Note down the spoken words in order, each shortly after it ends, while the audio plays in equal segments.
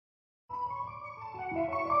Welcome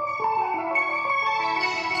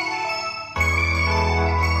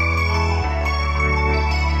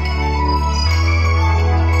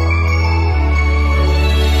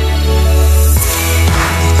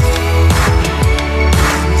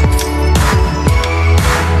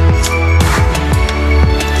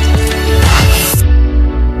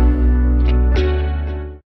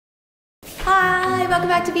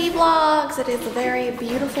back to Vee Vlogs. It is a very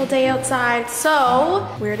beautiful day outside, so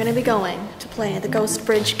we're gonna be going to play the Ghost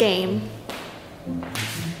Bridge game.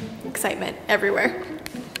 Excitement everywhere.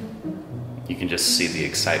 You can just see the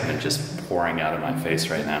excitement just pouring out of my face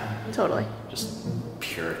right now. Totally. Just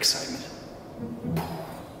pure excitement.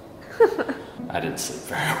 I didn't sleep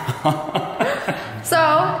very well.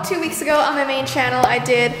 So, 2 weeks ago on my main channel, I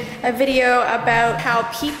did a video about how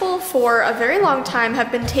people for a very long time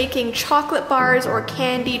have been taking chocolate bars or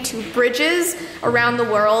candy to bridges around the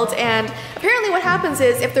world. And apparently what happens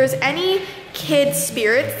is if there's any kid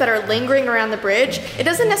spirits that are lingering around the bridge, it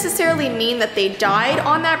doesn't necessarily mean that they died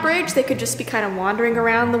on that bridge. They could just be kind of wandering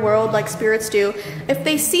around the world like spirits do. If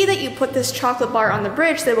they see that you put this chocolate bar on the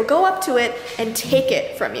bridge, they will go up to it and take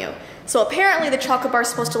it from you. So apparently the chocolate bar is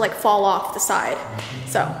supposed to like fall off the side.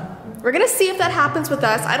 So we're gonna see if that happens with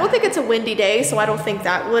us. I don't think it's a windy day, so I don't think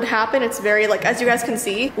that would happen. It's very, like, as you guys can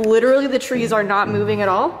see, literally the trees are not moving at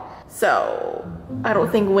all. So I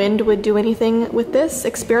don't think wind would do anything with this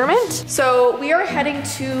experiment. So we are heading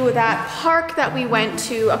to that park that we went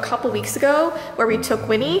to a couple weeks ago where we took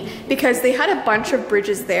Winnie because they had a bunch of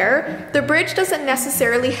bridges there. The bridge doesn't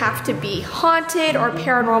necessarily have to be haunted or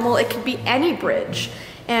paranormal. It could be any bridge.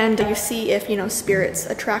 And you see if, you know, spirits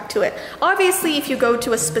attract to it. Obviously, if you go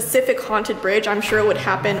to a specific haunted bridge, I'm sure it would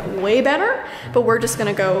happen way better, but we're just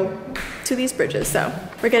gonna go to these bridges. So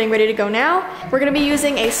we're getting ready to go now. We're gonna be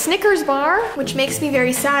using a Snickers bar, which makes me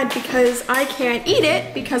very sad because I can't eat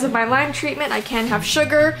it because of my Lyme treatment. I can't have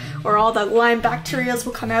sugar or all the Lyme bacteria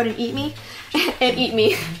will come out and eat me. And eat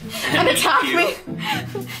me. And attack me.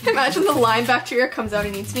 Imagine the Lyme bacteria comes out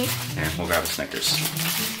and eats me. Here, we'll grab a Snickers.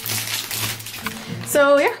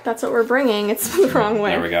 So yeah, that's what we're bringing. It's the wrong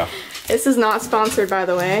way. There we go. This is not sponsored, by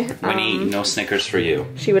the way. Winnie, no Snickers for you.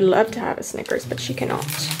 She would love to have a Snickers, but she cannot.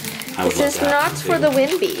 This is not for the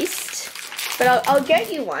wind beast, but I'll get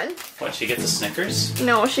you one. What, she gets a Snickers?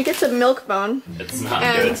 No, she gets a milk bone. It's not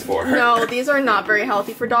good for her. No, these are not very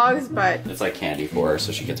healthy for dogs, but it's like candy for her,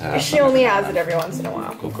 so she gets to have she only has it every once in a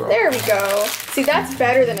while. Cool girl. There we go. See, that's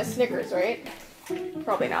better than a Snickers, right?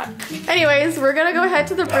 Probably not. Anyways, we're gonna go head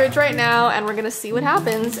to the bridge right now and we're gonna see what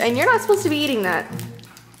happens. And you're not supposed to be eating that.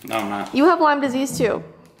 No, I'm not. You have Lyme disease too.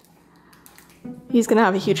 He's gonna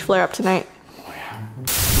have a huge flare up tonight. Oh yeah.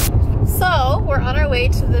 So, we're on our way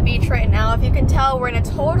to the beach right now. If you can tell, we're in a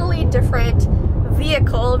totally different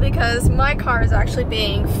vehicle because my car is actually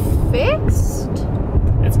being fixed.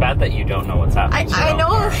 It's bad that you don't know what's happening. I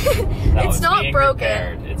know. It's not broken.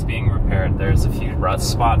 Repaired. It's being repaired. There's a few rust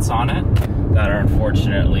spots on it that are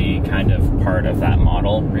unfortunately kind of part of that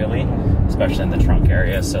model, really, especially in the trunk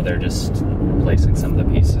area. So they're just replacing some of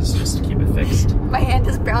the pieces just to keep it fixed. My hand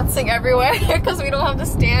is bouncing everywhere because we don't have the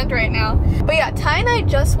stand right now. But yeah, Ty and I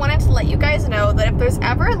just wanted to let you guys know that if there's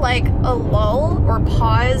ever like a lull or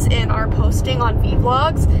pause in our posting on Vee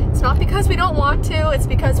Vlogs, it's not because we don't want to, it's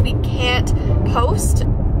because we can't post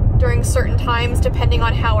during certain times depending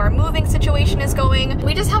on how our moving situation is going.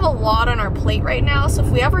 We just have a lot on our plate right now, so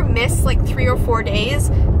if we ever miss like 3 or 4 days,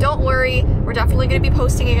 don't worry, we're definitely going to be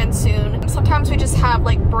posting again soon. Sometimes we just have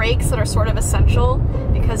like breaks that are sort of essential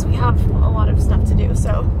because we have a lot of stuff to do,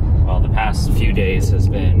 so. Well, the past few days has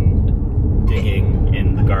been digging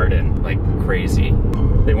in the garden like crazy.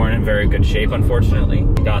 They weren't in very good shape, unfortunately.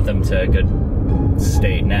 We got them to a good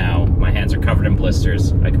state now. My hands are covered in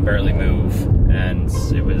blisters. I can barely move, and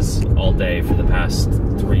it was all day for the past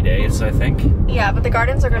 3 days, I think. Yeah, but the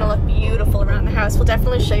gardens are gonna look beautiful around the house. We'll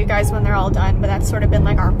definitely show you guys when they're all done, but that's sort of been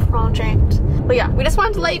like our project. But yeah, we just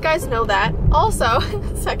wanted to let you guys know that. Also,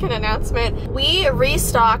 second announcement, we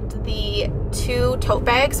restocked the 2 tote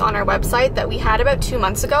bags on our website that we had about 2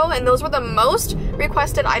 months ago, and those were the most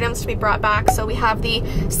requested items to be brought back. So we have the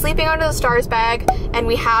Sleeping Under the Stars bag, and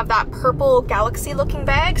we have that purple galaxy looking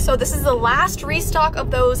bag. So this is the last restock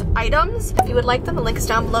of those items. If you would like them, the link is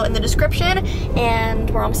down below in the description, and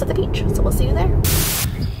we're almost at the beach, so we'll see you there.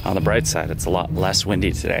 On the bright side, it's a lot less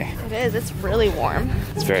windy today. It is, it's really warm.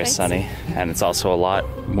 It's very sunny, and it's also a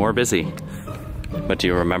lot more busy. But do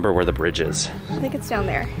you remember where the bridge is? I think it's down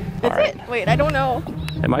there. Is it? Wait, I don't know.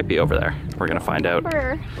 It might be over there. We're gonna find out.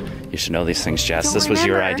 You should know these things, Jess. This was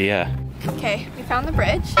your idea. Okay, we found the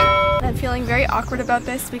bridge. I'm feeling very awkward about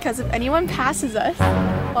this because if anyone passes us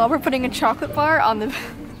while we're putting a chocolate bar on the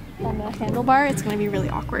on the handlebar, it's gonna be really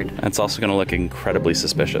awkward. It's also gonna look incredibly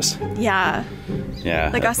suspicious. Yeah. Yeah.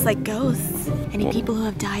 Like us, like ghosts. Any people who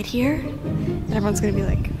have died here? And everyone's gonna be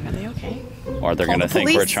like, are they okay? Or they're gonna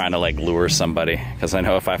think we're trying to like lure somebody. Because I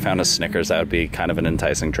know if I found a Snickers, that would be kind of an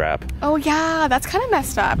enticing trap. Oh yeah, that's kind of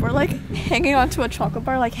messed up. We're like hanging onto a chocolate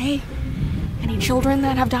bar like, hey, any children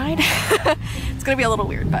that have died? It's gonna be a little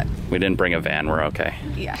weird, but. We didn't bring a van, we're okay.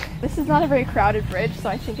 Yeah. This is not a very crowded bridge, so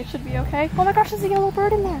I think it should be okay. Oh my gosh, there's a yellow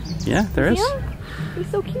bird in there. Yeah, there is. He's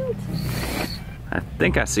so cute. I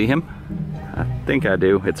think I see him. I think I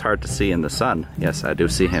do. It's hard to see in the sun. Yes, I do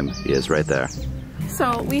see him. He is right there.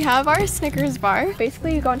 So we have our Snickers bar.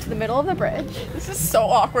 Basically, you go into the middle of the bridge. This is so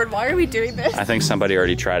awkward. Why are we doing this? I think somebody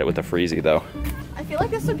already tried it with a freezy though. I feel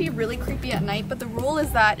like this would be really creepy at night, but the rule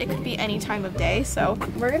is that it could be any time of day, so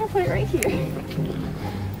we're gonna put it right here.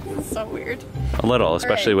 This is so weird. A little,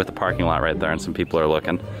 especially with the parking lot right there and some people are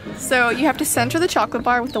looking. So you have to center the chocolate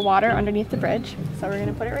bar with the water underneath the bridge. So we're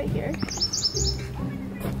gonna put it right here.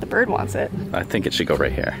 The bird wants it. I think it should go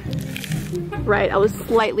right here. Right, I was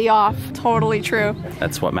slightly off. Totally true.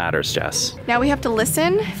 That's what matters, Jess. Now we have to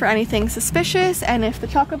listen for anything suspicious, and if the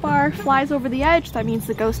chocolate bar flies over the edge, that means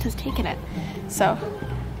the ghost has taken it. So,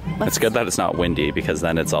 it's good that it's not windy, because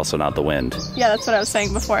then it's also not the wind. Yeah, that's what I was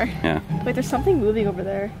saying before. Yeah. Wait, there's something moving over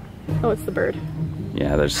there. Oh, it's the bird.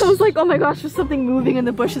 Yeah, there's... I was like, oh my gosh, there's something moving in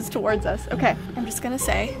the bushes towards us. Okay, I'm just gonna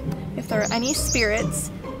say, if there are any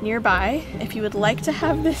spirits nearby, if you would like to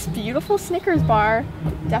have this beautiful Snickers bar,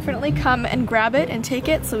 definitely come and grab it and take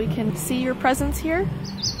it so we can see your presence here.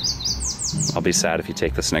 I'll be sad if you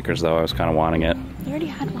take the Snickers though. I was kind of wanting it. You already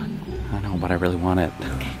had one. I know, but I really want it.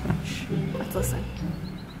 Okay, shh. Let's listen.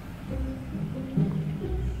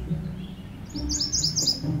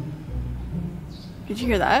 Did you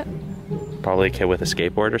hear that? Probably a kid with a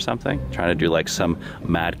skateboard or something, trying to do like some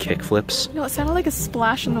mad kick flips. No, it sounded like a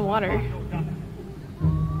splash in the water.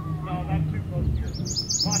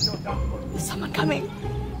 There's someone coming.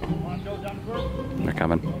 They're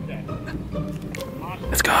coming.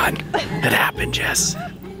 It's gone. It happened, Jess.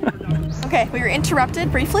 Okay, we were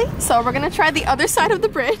interrupted briefly, so we're gonna try the other side of the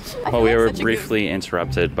bridge. Well, we were briefly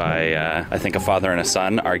interrupted by, I think, a father and a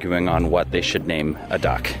son arguing on what they should name a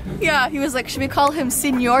duck. Yeah, he was like, should we call him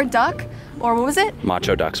Senor Duck? Or what was it?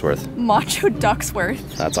 Macho Ducksworth. Macho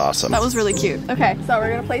Ducksworth. That's awesome. That was really cute. Okay, so we're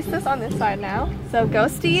gonna place this on this side now. So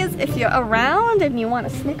ghosties, if you're around and you want a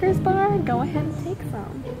Snickers bar, go ahead and take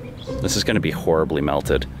some. This is gonna be horribly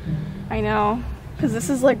melted. I know, because this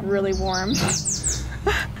is like really warm.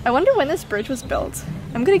 I wonder when this bridge was built.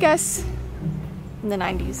 I'm gonna guess in the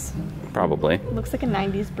 90s. Probably. Looks like a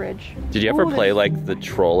 90s bridge. Did you ever play like the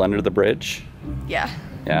troll under the bridge? Yeah.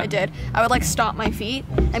 Yeah. I did. I would like stomp my feet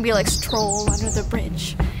and be like, troll under the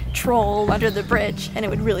bridge, troll under the bridge, and it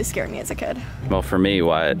would really scare me as a kid. Well, for me,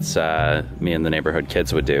 what me and the neighborhood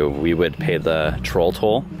kids would do, we would pay the troll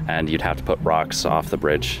toll, and you'd have to put rocks off the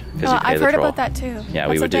bridge. I've heard about that too. Yeah,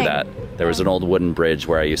 we would do that. There was an old wooden bridge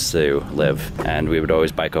where I used to live, and we would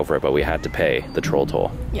always bike over it, but we had to pay the troll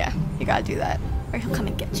toll. Yeah, you gotta do that, or he'll come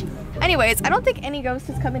and get you. Anyways, I don't think any ghost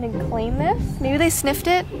has come in and claimed this. Maybe they sniffed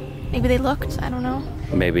it. Maybe they looked. I don't know.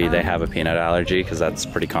 Maybe they have a peanut allergy, because that's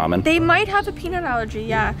pretty common. They might have a peanut allergy,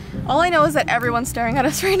 yeah. All I know is that everyone's staring at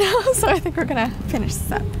us right now, so I think we're gonna finish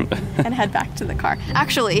this up and head back to the car.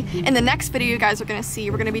 Actually, in the next video you guys are gonna see,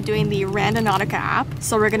 we're gonna be doing the Randonautica app.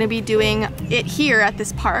 So we're gonna be doing it here at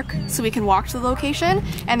this park, so we can walk to the location,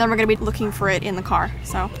 and then we're gonna be looking for it in the car.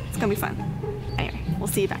 So it's gonna be fun. Anyway, we'll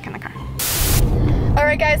see you back in the car.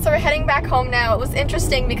 Alright guys, so we're heading back home now. It was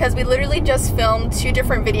interesting because we literally just filmed 2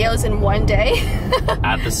 different videos in one day.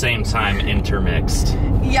 At the same time, intermixed.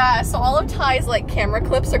 Yeah, so all of Ty's like camera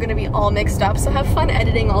clips are gonna be all mixed up, so have fun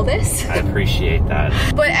editing all this. I appreciate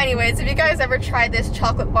that. But anyways, if you guys ever tried this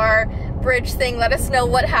chocolate bar bridge thing, let us know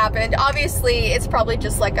what happened. Obviously, it's probably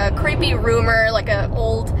just like a creepy rumor, like an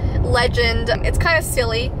old legend. It's kind of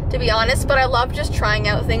silly, to be honest, but I love just trying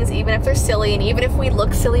out things, even if they're silly, and even if we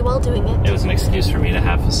look silly while doing it. It was an excuse for me to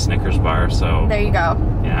have a Snickers bar, so... There you go.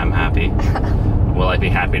 Yeah, I'm happy. Will I be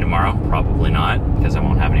happy tomorrow? Probably not, because I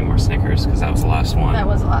won't have any more Snickers, because that was the last one. That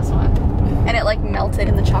was the last one. And it like melted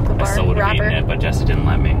in the chocolate bar I still would have eaten it, but Jessii didn't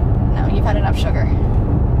let me. No, you've had enough sugar.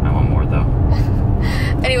 I want more, though.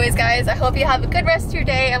 Anyways, guys, I hope you have a good rest of your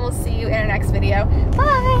day, and we'll see you in our next video.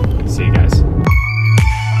 Bye! See you guys.